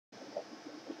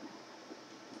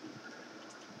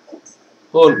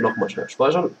Und nochmal schnell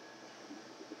speichern.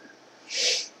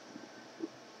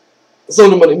 Das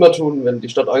sollte man immer tun, wenn die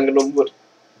Stadt eingenommen wird.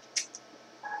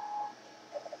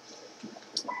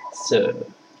 So.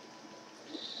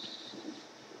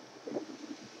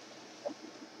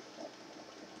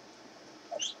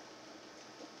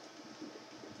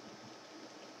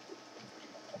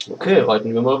 Okay,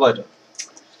 reiten wir mal weiter.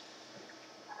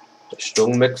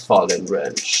 Richtung McFarlane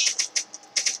Ranch.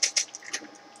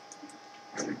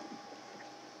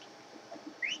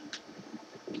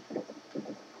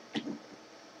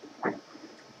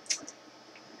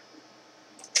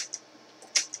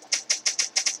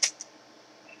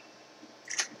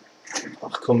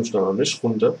 Ach, komme ich da noch nicht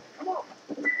runter?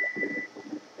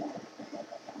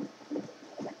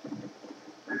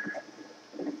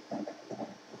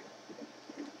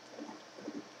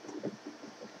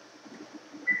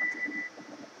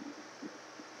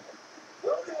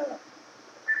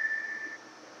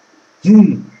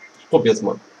 Ich probier's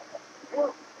mal.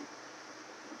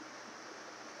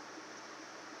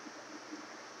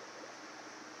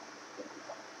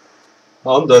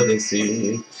 Under the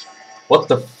sea. What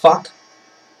the fuck?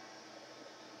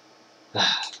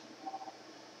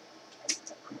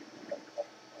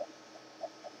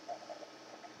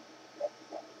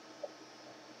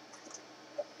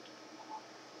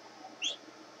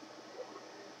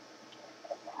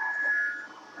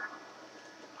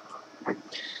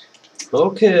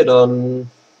 Okay,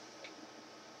 dann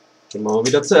gehen wir mal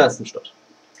wieder zur ersten Stadt.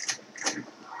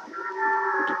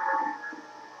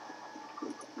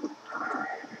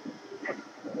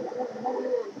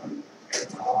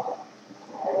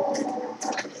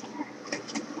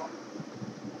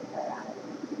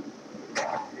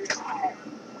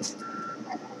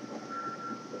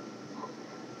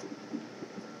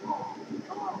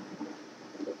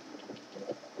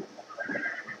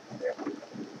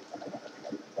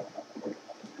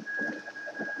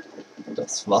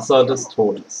 Das Wasser des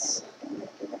Todes.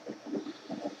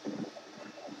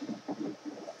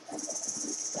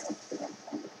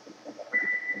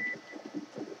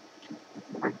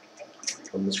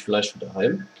 Dann muss ich vielleicht wieder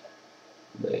heim?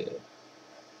 Nee.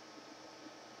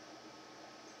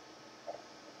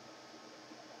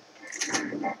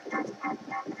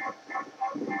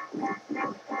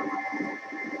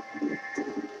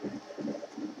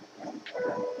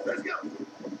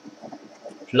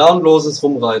 Planloses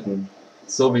Rumreiten.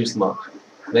 So wie ich es mag.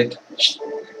 Weg.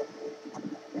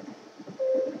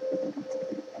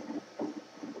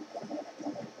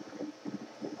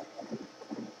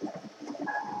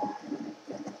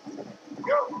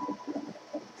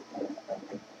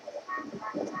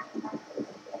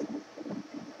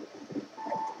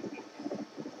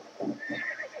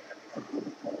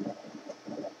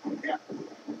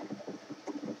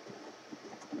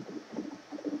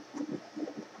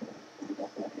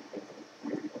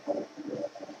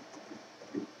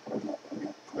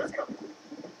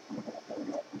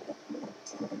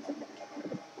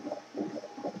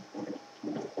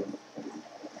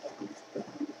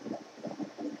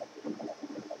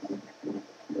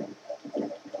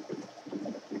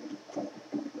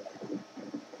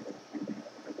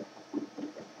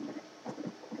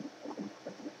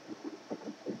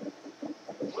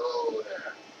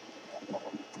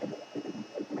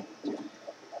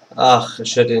 Ach,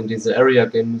 ich hätte in diese Area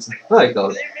gehen müssen. Ah,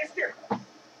 egal.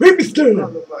 Hey, Mister!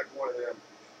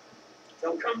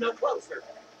 Don't come no closer.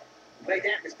 You made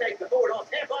that mistake before,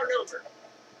 lost half our number.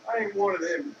 I ain't one of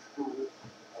them fools.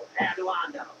 How do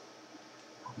I know?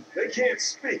 They can't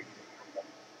speak.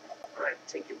 I ain't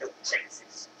taking no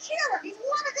chances. Kill him! He's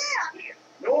one of them! Here,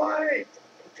 No, I ain't.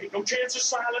 don't take no chances,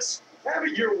 Silas. Have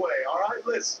it your way, all right?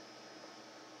 Listen.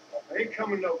 I ain't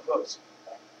coming no closer.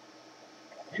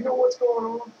 You know what's going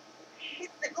on?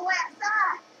 It's the glass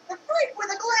eye! The freak with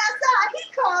the glass eye! He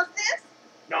caused this!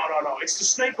 No, it's the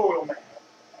snake oil man.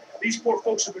 These poor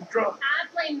folks have been drugged. I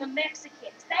blame the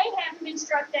Mexicans. They haven't been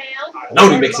struck down. No,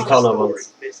 die Mexikaner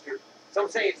waren's. Mister. Some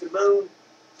say it's the moon.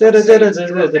 Must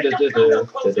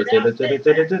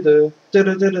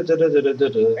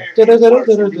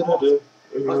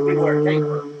be where it came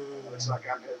from. Looks like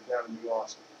I'm headed down to New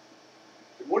Austin.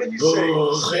 And what did you say?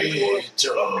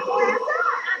 Snake oil?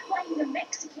 I blame the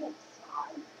Mexicans.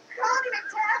 Connie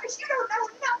McTavish, you don't know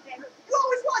nothing! You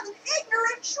always was an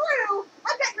ignorant shrew!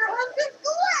 I bet your husband's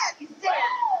glad he's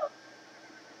dead!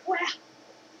 Well,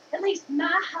 at least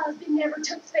my husband never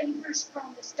took favors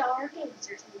from the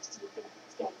stargazers in this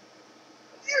game.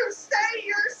 You say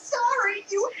you're sorry,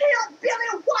 you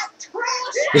hillbilly white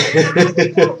trash! We're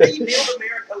gonna rebuild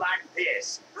America like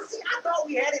this. See, I thought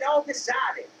we had it all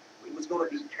decided. We was gonna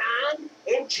be kind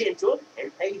and gentle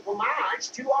and pay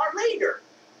homage to our leader.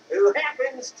 who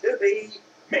happens to be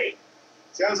me.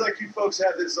 Sounds like you folks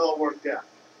have this all worked out.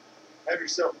 Have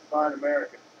yourself a fine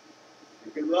America.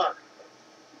 And good luck.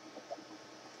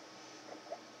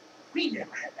 We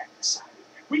never had that decided.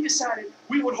 We decided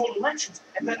we would hold elections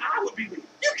and that I would be leader.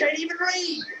 You can't even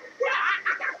read. Well,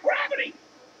 I got gravity.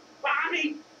 Well, I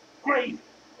mean, gravy.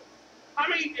 I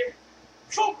mean,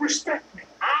 folk respect me.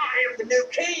 I am the new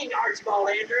king, Archibald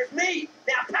Andrews. Me.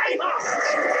 Now pay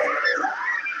homage.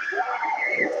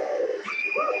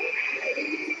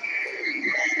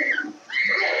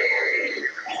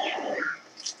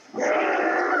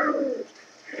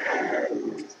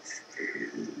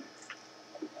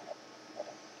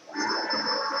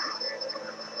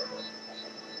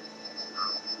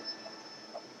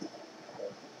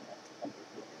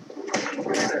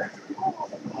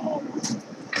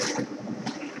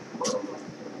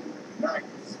 Nice,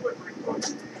 slippery foot.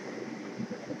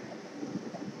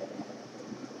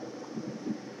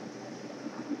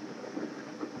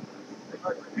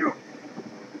 You.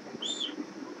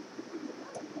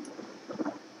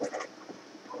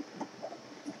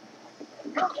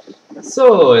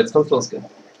 So, jetzt kann's losgehen.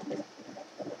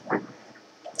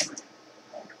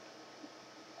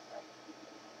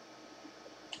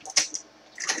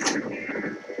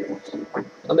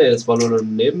 Ah ne, das war nur eine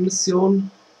Nebenmission.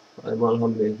 Einmal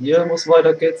haben wir hier, wo es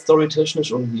weitergeht,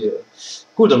 storytechnisch, und hier.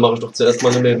 Gut, dann mache ich doch zuerst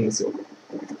mal eine Nebenmission.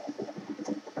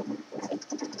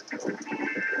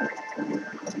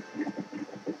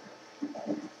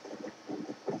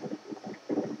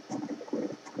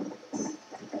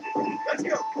 Let's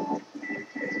go.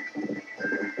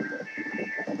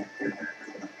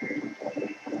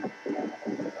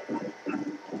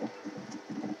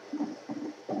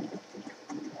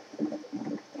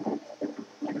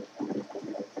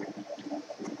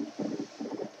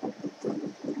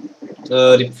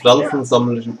 Die Pflanzen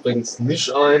sammle ich übrigens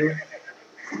nicht ein.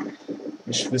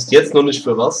 Ich wüsste jetzt noch nicht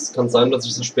für was. Kann sein, dass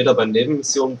ich sie später bei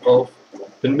Nebenmissionen brauche.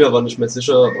 Bin mir aber nicht mehr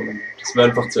sicher. Und das wäre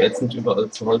einfach zu ätzend, überall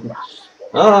zu halten.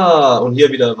 Ah, und hier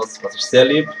wieder was ich sehr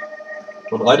lieb.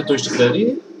 Man reitet durch die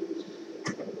Prärie.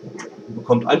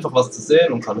 Bekommt einfach was zu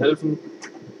sehen und kann helfen.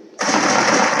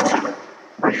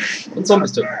 Und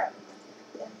Zombies töten.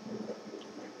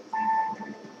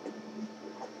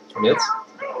 Und jetzt?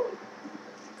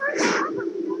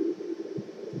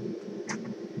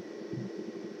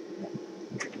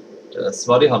 Das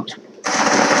war die Hand.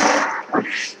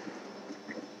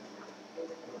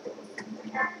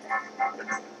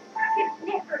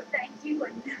 Never thank you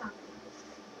enough.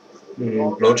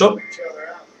 Blowjob. Each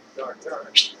other out in the dark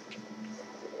times.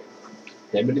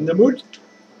 Hände in der Mund.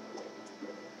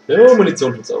 Ja,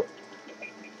 Munition tut's auch.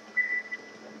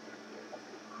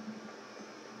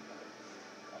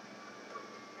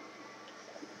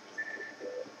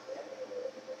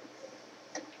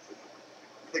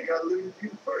 I think I looted you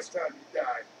the first time you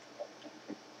died.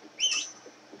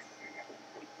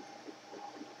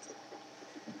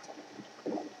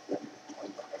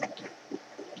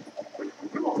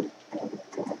 Come on.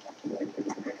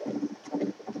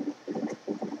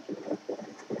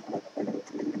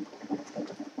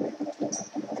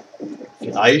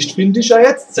 Vielleicht finde ich ja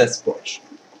jetzt Sasquatch.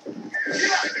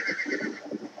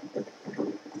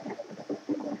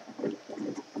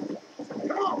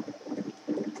 Come on.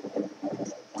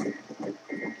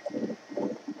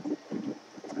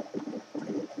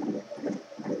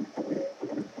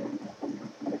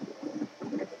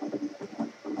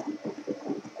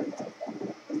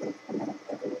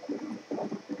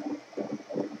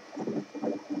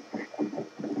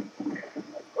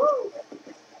 Woo.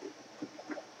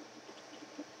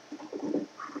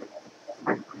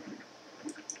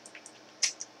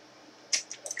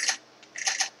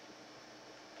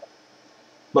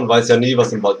 Man weiß ja nie,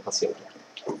 was im Wald passiert.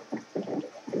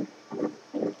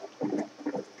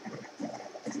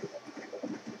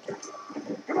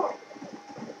 Come on.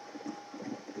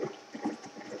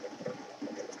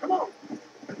 Come on.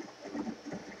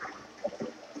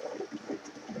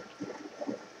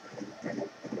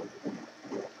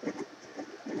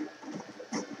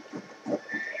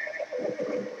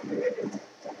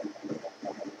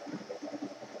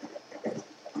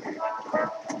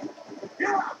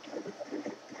 Yeah.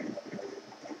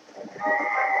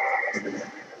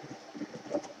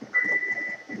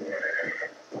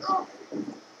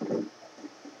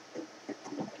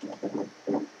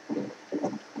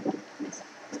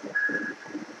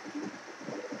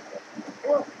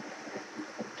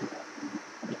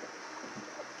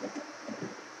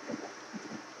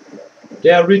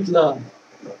 Der Riddler.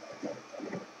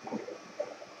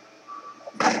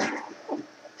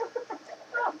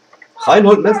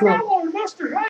 Reinhold Messner.